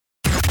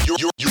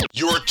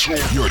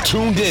You're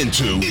tuned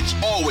into It's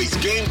Always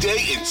Game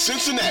Day in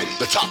Cincinnati,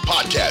 the top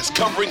podcast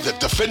covering the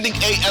defending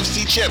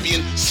AFC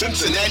champion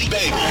Cincinnati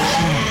Bengals.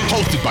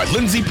 Hosted by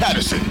Lindsey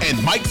Patterson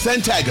and Mike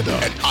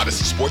Santagata, an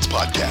Odyssey Sports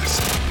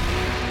Podcast.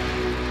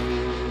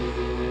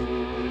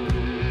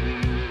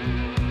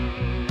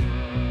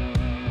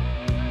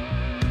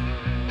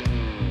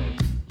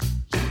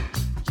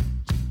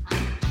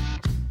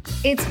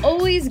 It's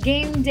always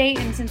game day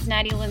in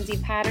Cincinnati. Lindsey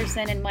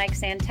Patterson and Mike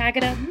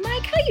Santagata.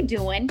 Mike, how you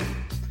doing?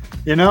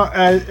 You know,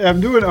 I'm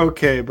doing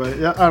okay, but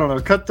I don't know.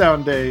 Cut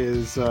down day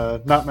is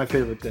not my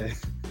favorite day.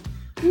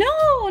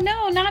 No,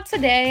 not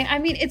today. I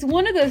mean, it's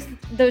one of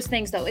those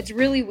things, though. It's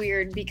really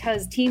weird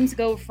because teams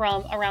go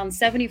from around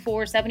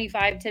 74,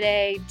 75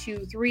 today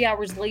to 3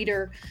 hours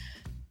later,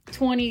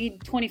 20,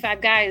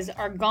 25 guys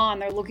are gone.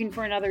 They're looking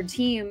for another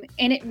team,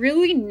 and it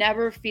really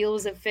never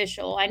feels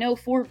official. I know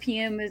 4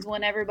 p.m. is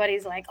when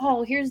everybody's like,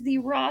 oh, here's the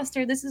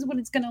roster. This is what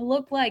it's going to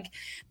look like.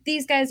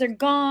 These guys are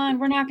gone.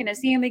 We're not going to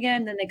see them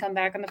again. Then they come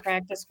back on the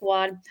practice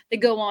squad. They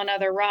go on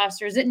other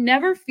rosters. It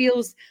never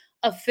feels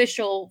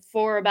official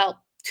for about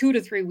 2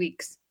 to 3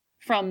 weeks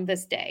from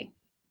this day.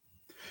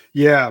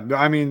 Yeah,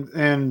 I mean,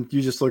 and you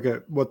just look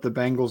at what the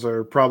Bengals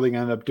are probably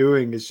going to end up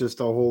doing. It's just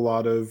a whole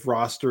lot of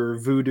roster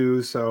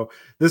voodoo. So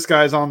this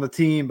guy's on the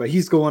team, but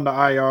he's going to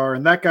IR,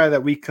 and that guy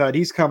that we cut,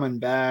 he's coming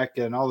back,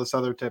 and all this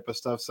other type of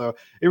stuff. So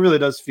it really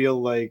does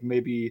feel like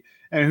maybe,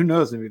 and who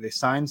knows, maybe they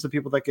sign some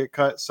people that get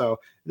cut. So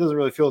it doesn't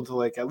really feel until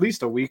like at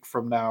least a week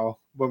from now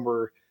when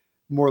we're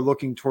more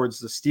looking towards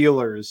the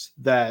Steelers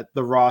that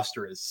the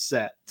roster is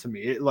set to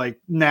me. Like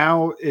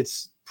now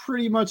it's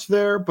pretty much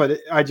there, but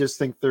I just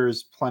think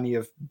there's plenty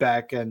of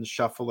back end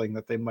shuffling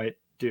that they might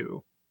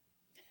do.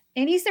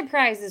 Any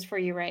surprises for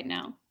you right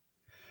now?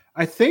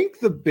 I think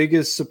the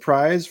biggest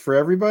surprise for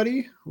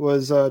everybody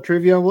was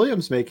Trayveon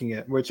Williams making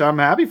it, which I'm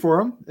happy for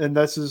him. And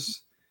I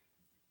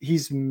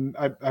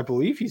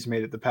believe he's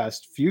made it the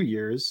past few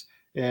years,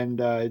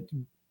 and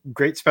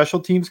great special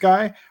teams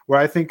guy.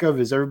 What I think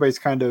of is everybody's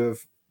kind of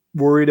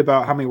worried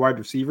about how many wide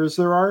receivers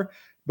there are,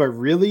 but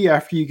really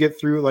after you get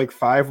through like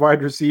 5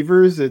 wide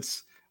receivers,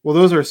 well,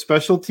 those are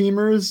special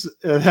teamers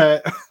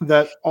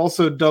that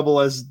also double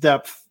as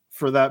depth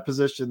for that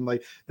position.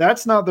 Like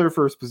that's not their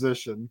first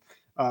position.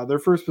 Their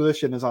first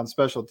position is on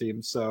special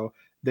teams. So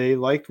they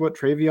liked what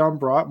Trayveon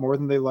brought more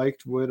than they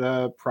liked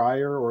what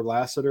Pryor or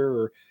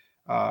Lassiter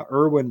or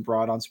Irwin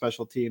brought on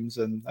special teams.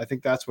 And I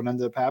think that's what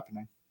ended up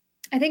happening.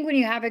 I think when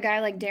you have a guy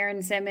like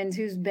Darren Simmons,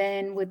 who's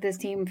been with this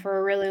team for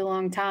a really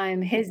long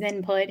time, his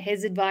input,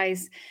 his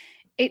advice,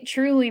 it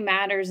truly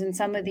matters in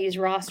some of these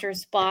roster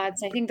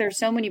spots. I think there's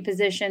so many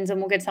positions, and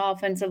we'll get to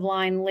offensive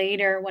line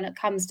later when it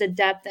comes to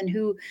depth and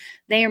who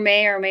they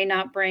may or may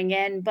not bring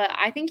in. But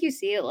I think you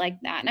see it like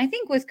that. And I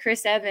think with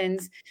Chris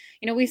Evans,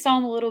 we saw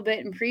him a little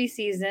bit in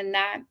preseason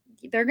that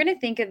they're going to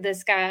think of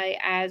this guy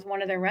as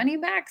one of their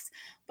running backs,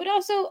 but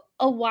also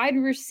a wide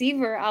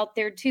receiver out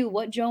there too,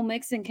 what Joe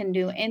Mixon can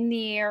do in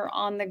the air,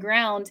 on the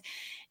ground.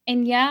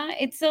 And yeah,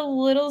 it's a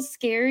little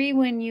scary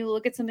when you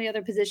look at some of the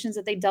other positions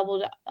that they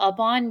doubled up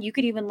on. You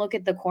could even look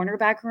at the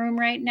cornerback room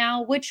right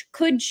now, which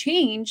could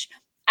change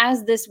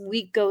as this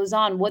week goes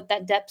on, what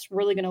that depth's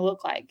really going to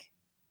look like.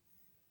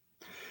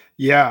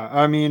 Yeah,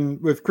 I mean,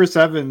 with Chris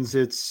Evans,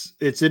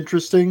 it's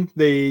interesting.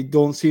 They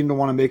don't seem to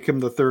want to make him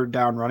the third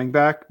down running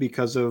back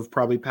because of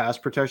probably pass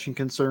protection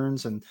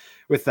concerns. And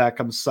with that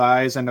comes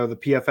size. I know the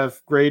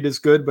PFF grade is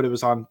good, but it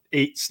was on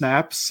 8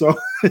 snaps. So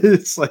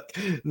it's like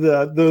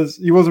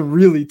he wasn't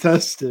really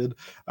tested.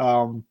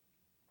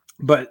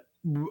 But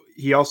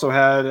he also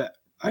had,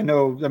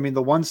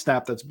 the one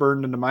snap that's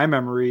burned into my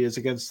memory is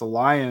against the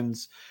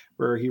Lions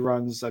where he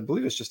runs, I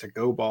believe it's just a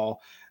go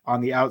ball on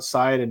the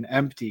outside and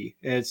empty.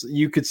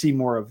 You could see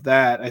more of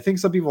that. I think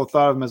some people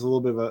thought of him as a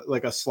little bit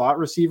of a slot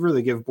receiver.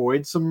 They give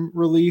Boyd some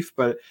relief,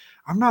 but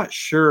I'm not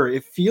sure.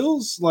 It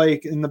feels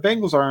like, and the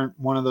Bengals aren't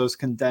one of those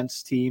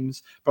condensed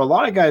teams, but a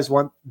lot of guys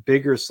want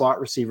bigger slot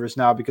receivers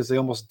now because they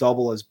almost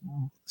double as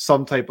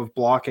some type of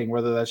blocking,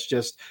 whether that's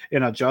just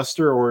an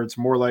adjuster or it's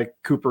more like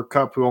Cooper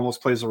Kupp, who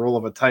almost plays the role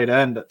of a tight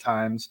end at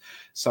times.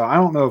 So I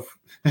don't know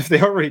if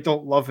they already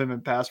don't love him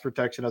in pass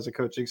protection as a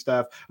coaching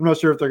staff. I'm not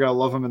sure if they're going to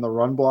love him in the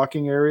run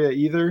blocking area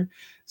either.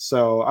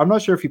 So I'm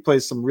not sure if he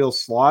plays some real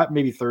slot,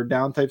 maybe third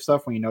down type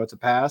stuff when it's a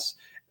pass.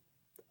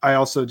 I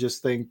also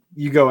just think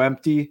you go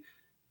empty.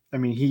 I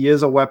mean, he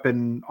is a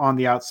weapon on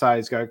the outside.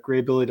 He's got a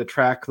great ability to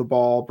track the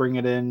ball, bring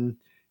it in,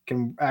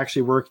 can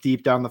actually work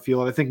deep down the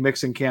field. I think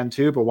Mixon can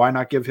too, but why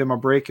not give him a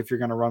break if you're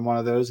going to run one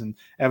of those? And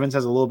Evans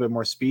has a little bit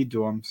more speed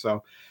to him.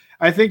 So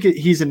I think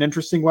he's an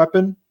interesting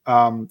weapon.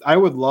 I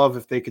would love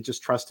if they could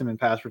just trust him in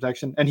pass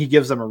protection, and he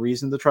gives them a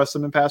reason to trust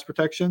him in pass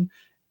protection,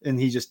 and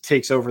he just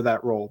takes over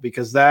that role,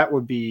 because I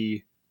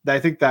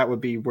think that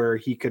would be where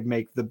he could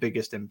make the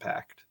biggest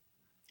impact.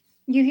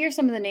 You hear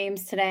some of the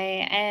names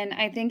today, and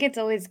I think it's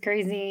always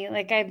crazy.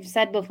 Like I've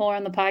said before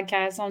on the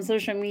podcast, on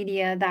social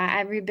media, that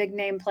every big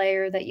name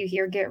player that you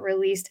hear get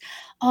released,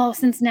 oh,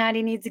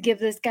 Cincinnati needs to give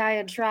this guy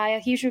a try.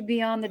 He should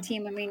be on the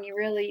team. I mean, you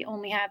really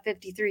only have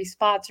 53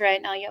 spots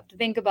right now. You have to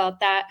think about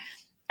that.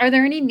 Are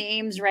there any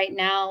names right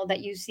now that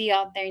you see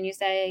out there and you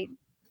say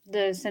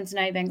the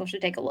Cincinnati Bengals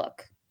should take a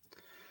look?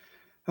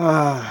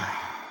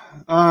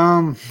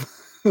 I'm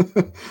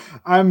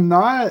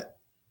not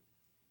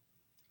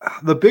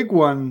the big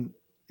one.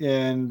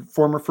 And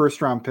former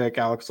first round pick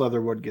Alex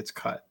Leatherwood gets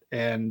cut.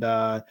 And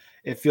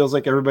it feels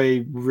like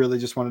everybody really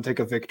just want to take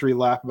a victory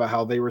lap about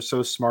how they were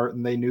so smart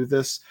and they knew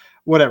this.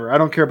 Whatever. I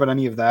don't care about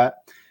any of that.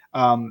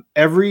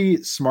 Every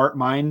smart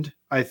mind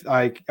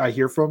I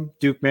hear from,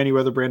 Duke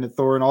Manyweather, Brandon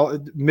Thorne, all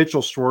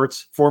Mitchell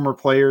Schwartz, former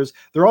players,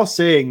 they're all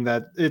saying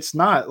that it's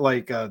not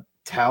like a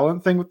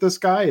talent thing with this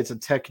guy. It's a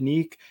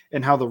technique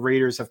and how the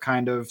Raiders have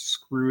kind of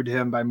screwed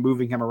him by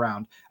moving him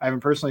around. I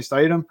haven't personally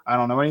studied him. I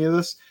don't know any of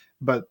this,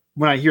 but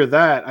when I hear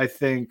that, I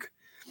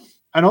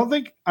don't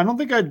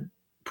think I'd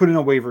put in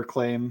a waiver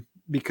claim,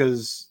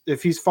 because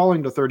if he's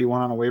falling to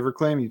 31 on a waiver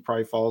claim, he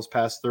probably falls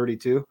past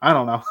 32. I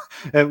don't know.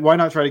 And why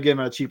not try to get him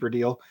at a cheaper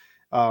deal?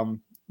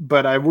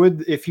 But I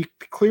would, if he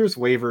clears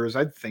waivers,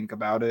 I'd think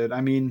about it.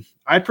 I mean,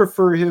 I'd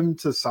prefer him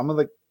to some of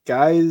the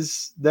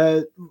guys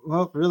that,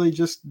 well, really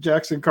just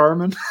Jackson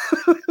Carman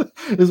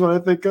is what I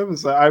think of.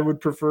 Is I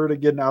would prefer to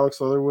get an Alex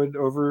Leatherwood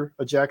over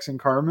a Jackson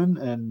Carman.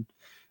 And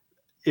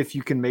if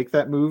you can make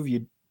that move,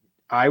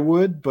 I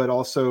would, but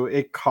also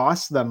it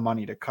costs them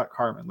money to cut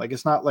Carman. Like,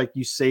 it's not like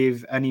you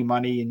save any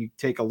money and you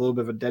take a little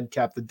bit of a dead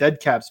cap. The dead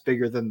cap's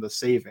bigger than the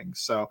savings.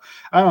 So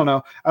I don't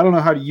know.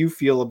 How do you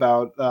feel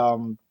about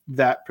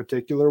that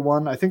particular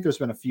one? I think there's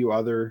been a few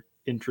other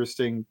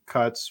interesting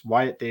cuts.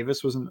 Wyatt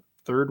Davis was a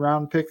third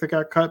round pick that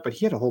got cut, but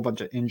he had a whole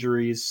bunch of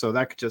injuries. So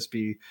that could just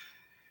be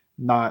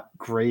not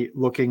great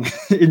looking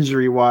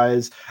injury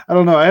wise. I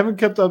don't know. I haven't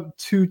kept up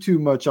too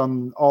much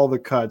on all the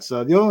cuts. The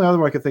only other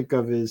one I could think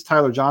of is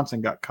Tyler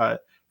Johnson got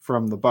cut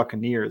from the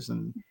Buccaneers,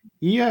 and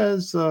he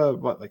has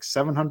like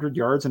 700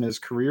 yards in his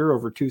career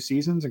over 2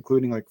 seasons,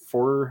 including like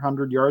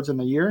 400 yards in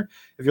a year.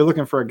 If you're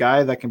looking for a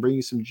guy that can bring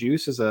you some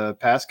juice as a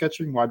pass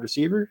catching wide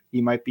receiver,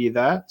 he might be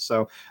that.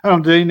 So I don't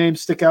know. Do any names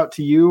stick out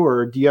to you,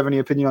 or do you have any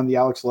opinion on the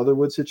Alex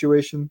Leatherwood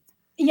situation?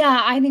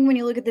 Yeah, I think when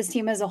you look at this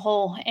team as a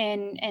whole,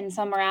 and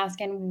some are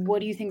asking,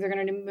 what do you think they're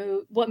going to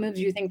move? What moves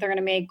do you think they're going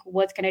to make?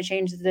 What's going to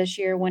change this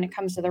year when it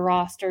comes to the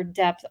roster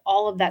depth,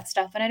 all of that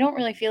stuff? And I don't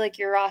really feel like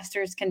your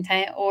roster is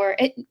content, or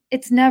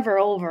it's never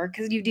over,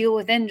 because you deal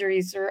with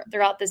injuries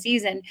throughout the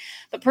season.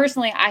 But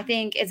personally, I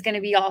think it's going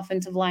to be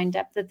offensive line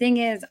depth. The thing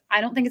is,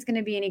 I don't think it's going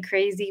to be any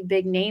crazy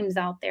big names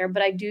out there,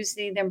 but I do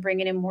see them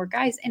bringing in more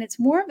guys, and it's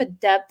more of a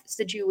depth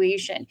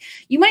situation.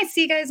 You might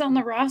see guys on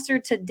the roster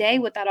today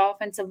with that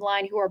offensive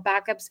line who are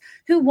backups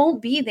who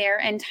won't be there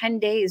in 10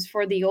 days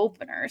for the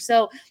opener.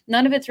 So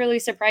none of it's really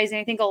surprising.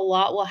 I think a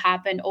lot will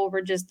happen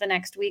over just the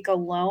next week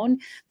alone.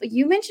 But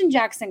you mentioned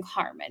Jackson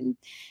Carman.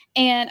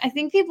 And I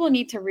think people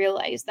need to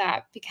realize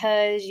that,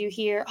 because you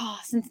hear,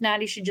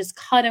 Cincinnati should just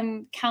cut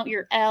him, count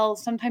your L.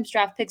 Sometimes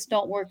draft picks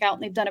don't work out,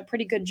 and they've done a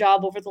pretty good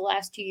job over the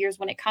last 2 years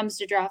when it comes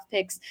to draft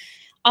picks.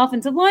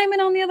 Offensive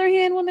linemen, on the other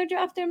hand, when they're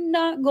drafted,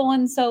 not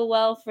going so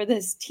well for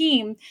this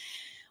team.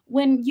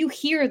 When you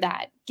hear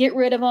that, get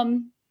rid of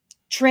them,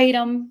 trade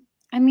him.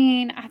 I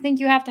mean, I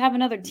think you have to have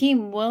another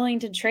team willing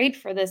to trade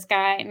for this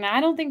guy. And I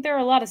don't think there are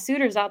a lot of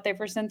suitors out there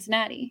for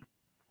Cincinnati.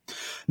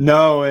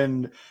 No,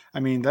 and I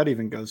mean, that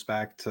even goes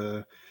back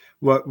to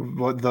what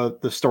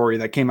the story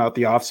that came out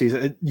the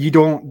offseason.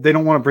 They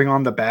don't want to bring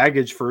on the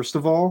baggage, first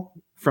of all,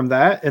 from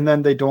that. And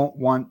then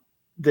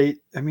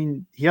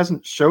he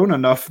hasn't shown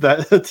enough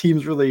that the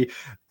team's really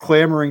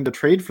clamoring to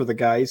trade for the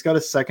guy. He's got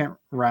a second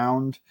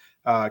round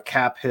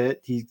cap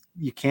hit.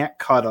 You can't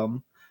cut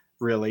him.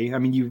 Really. I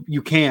mean,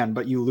 you can,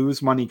 but you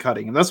lose money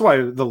cutting. And that's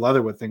why the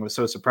Leatherwood thing was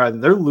so surprising.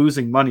 They're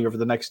losing money over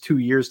the next 2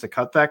 years to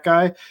cut that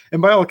guy.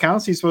 And by all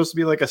accounts, he's supposed to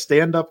be like a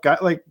stand-up guy.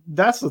 Like,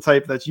 that's the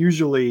type that's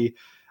usually,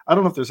 I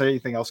don't know if there's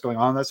anything else going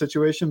on in that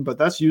situation, but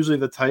that's usually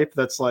the type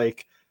that's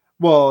like,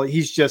 well,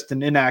 he's just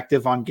an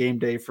inactive on game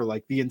day for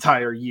like the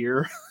entire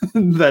year.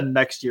 And then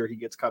next year he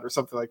gets cut or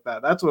something like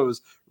that. That's what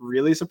was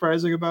really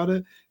surprising about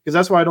it. Because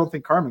that's why I don't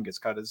think Carman gets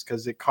cut, is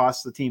because it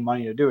costs the team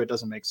money to do it. It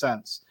doesn't make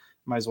sense.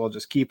 Might as well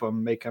just keep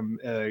him, make him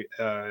a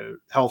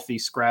healthy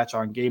scratch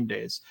on game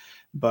days.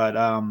 But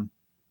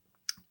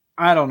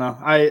I don't know.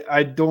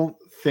 I don't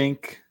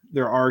think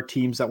there are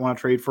teams that want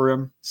to trade for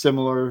him.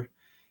 Similar.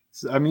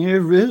 I mean,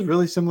 it is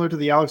really similar to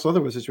the Alex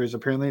Leatherwood situation.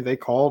 Apparently they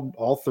called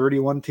all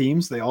 31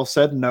 teams. They all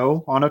said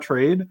no on a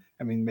trade.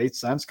 I mean, made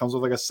sense. Comes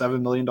with like a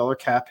 $7 million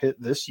cap hit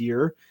this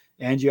year,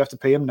 and you have to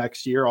pay him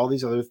next year, all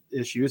these other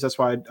issues. That's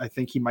why I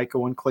think he might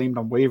go unclaimed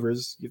on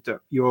waivers.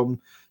 You owe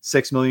him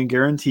 $6 million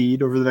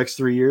guaranteed over the next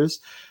 3 years.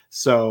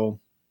 So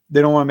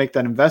they don't want to make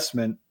that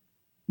investment.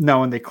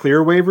 Now, when they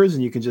clear waivers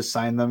and you can just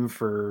sign them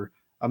for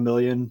 $1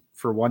 million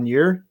for 1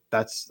 year,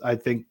 I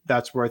think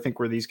that's where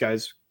these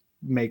guys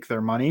make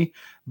their money.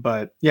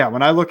 But yeah,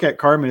 when I look at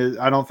Carman,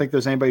 I don't think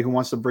there's anybody who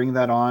wants to bring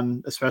that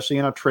on, especially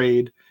in a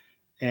trade.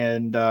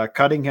 And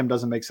cutting him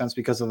doesn't make sense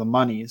because of the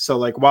money. So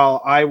like,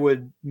 while I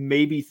would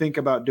maybe think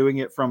about doing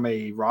it from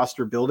a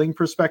roster building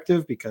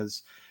perspective,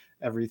 because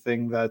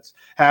everything that's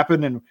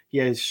happened. And he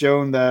has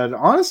shown that,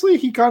 honestly,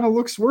 he kind of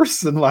looks worse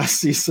than last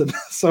season.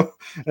 So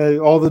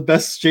all the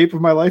best shape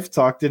of my life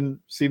talk didn't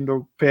seem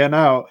to pan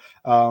out.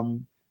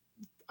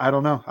 I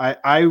don't know.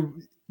 I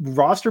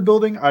roster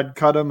building, I'd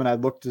cut him and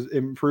I'd look to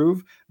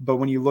improve. But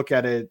when you look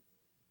at it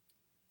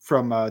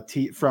from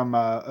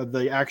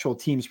the actual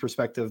team's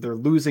perspective, they're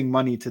losing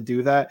money to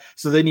do that.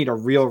 So they need a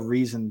real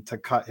reason to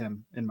cut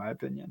him, in my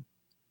opinion.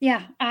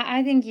 Yeah,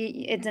 I think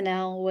it's an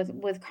L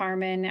with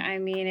Carmen. I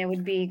mean, it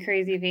would be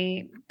crazy if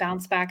he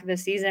bounced back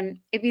this season.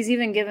 If he's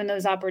even given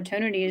those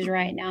opportunities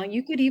right now,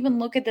 you could even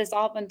look at this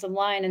offensive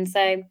line and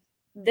say,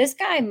 this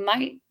guy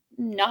might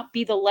not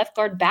be the left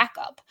guard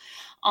backup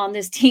on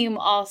this team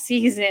all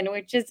season,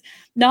 which is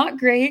not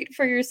great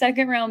for your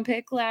second round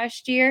pick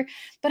last year.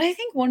 But I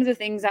think one of the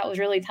things that was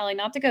really telling,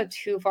 not to go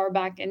too far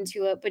back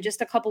into it, but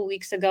just a couple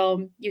weeks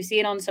ago, you see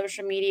it on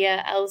social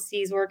media,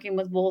 LC's working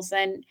with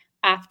Wilson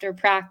after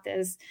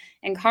practice,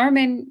 and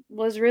Carmen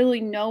was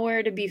really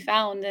nowhere to be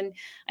found. And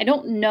I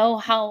don't know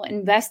how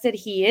invested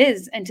he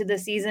is into the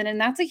season.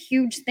 And that's a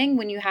huge thing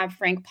when you have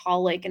Frank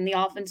Pollock and the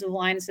offensive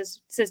line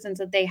assistants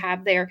that they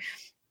have there.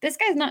 This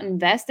guy's not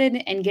invested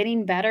in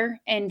getting better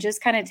and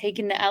just kind of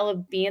taking the L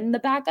of being the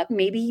backup.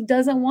 Maybe he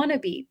doesn't want to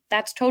be.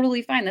 That's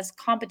totally fine. That's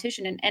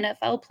competition in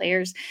NFL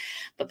players.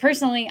 But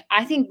personally,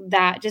 I think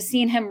that just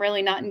seeing him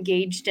really not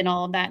engaged in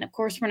all of that. And of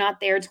course, we're not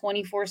there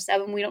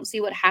 24/7. We don't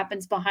see what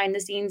happens behind the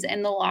scenes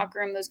in the locker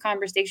room, those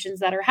conversations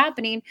that are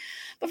happening.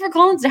 But for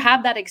Collins to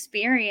have that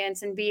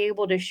experience and be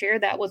able to share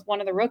that with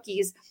one of the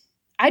rookies,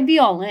 I'd be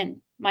all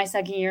in my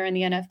second year in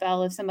the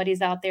NFL if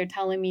somebody's out there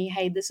telling me,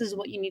 hey, this is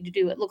what you need to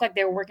do. It looked like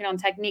they were working on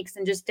techniques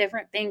and just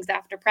different things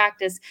after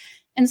practice.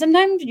 And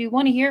sometimes you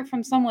want to hear it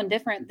from someone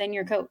different than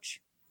your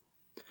coach.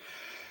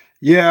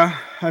 Yeah,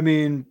 I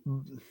mean,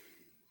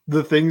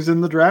 the things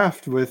in the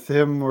draft with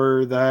him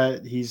were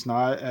that he's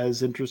not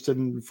as interested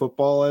in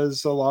football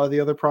as a lot of the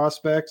other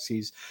prospects.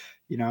 He's,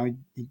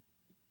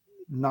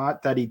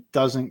 not that he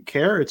doesn't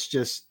care. It's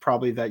just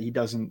probably that he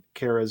doesn't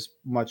care as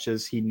much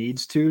as he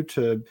needs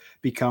to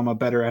become a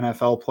better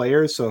NFL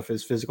player. So if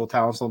his physical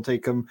talents don't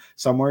take him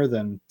somewhere,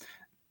 then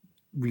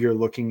you're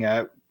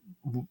kind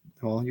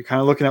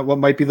of looking at what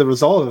might be the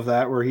result of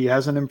that, where he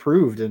hasn't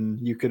improved. And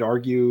you could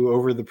argue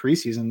over the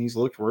preseason, he's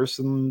looked worse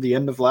than the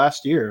end of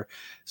last year.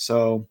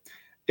 So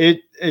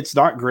it's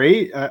not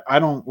great. I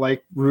don't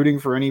like rooting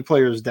for any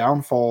player's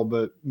downfall,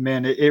 but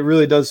man, it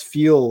really does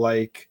feel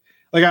like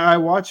I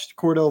watched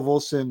Cordell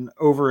Volson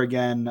over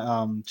again,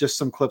 just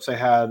some clips I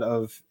had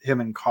of him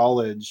in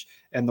college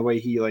and the way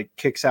he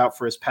kicks out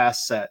for his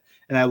pass set.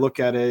 And I look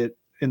at it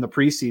in the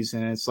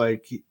preseason and it's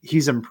like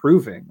he's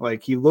improving.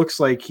 He looks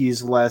like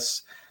he's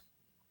less.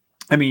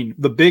 I mean,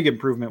 the big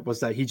improvement was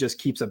that he just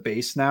keeps a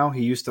base now.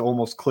 He used to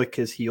almost click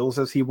his heels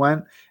as he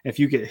went. If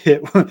you get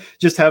hit,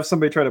 just have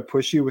somebody try to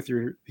push you with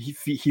your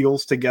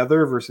heels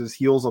together versus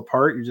heels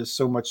apart. You're just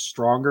so much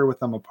stronger with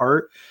them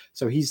apart.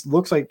 So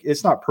looks like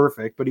it's not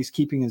perfect, but he's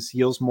keeping his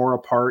heels more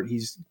apart.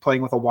 He's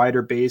playing with a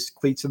wider base,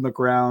 cleats in the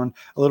ground,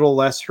 a little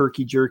less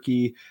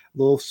herky-jerky, a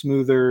little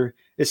smoother.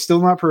 It's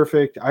still not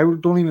perfect. I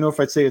don't even know if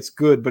I'd say it's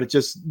good, but it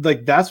just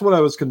that's what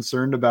I was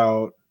concerned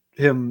about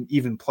him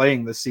even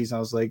playing this season. I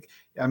was like,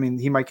 I mean,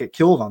 he might get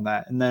killed on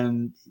that. And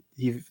then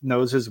he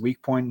knows his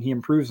weak point and he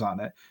improves on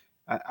it.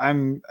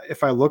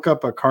 If I look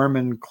up a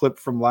Carmen clip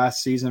from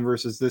last season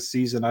versus this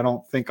season, I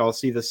don't think I'll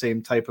see the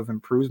same type of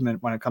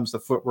improvement when it comes to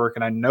footwork.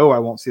 And I know I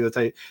won't see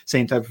the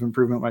same type of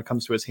improvement when it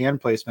comes to his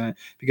hand placement,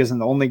 because in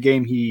the only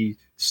game he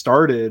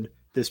started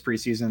this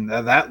preseason,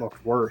 that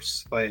looked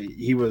worse.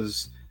 He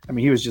was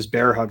just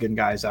bear hugging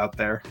guys out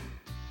there.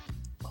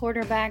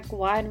 Quarterback,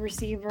 wide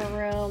receiver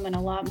room, and a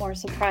lot more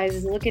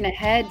surprises. Looking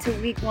ahead to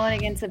week 1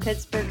 against the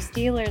Pittsburgh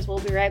Steelers. We'll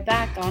be right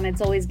back on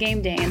It's Always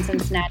Game Day in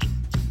Cincinnati.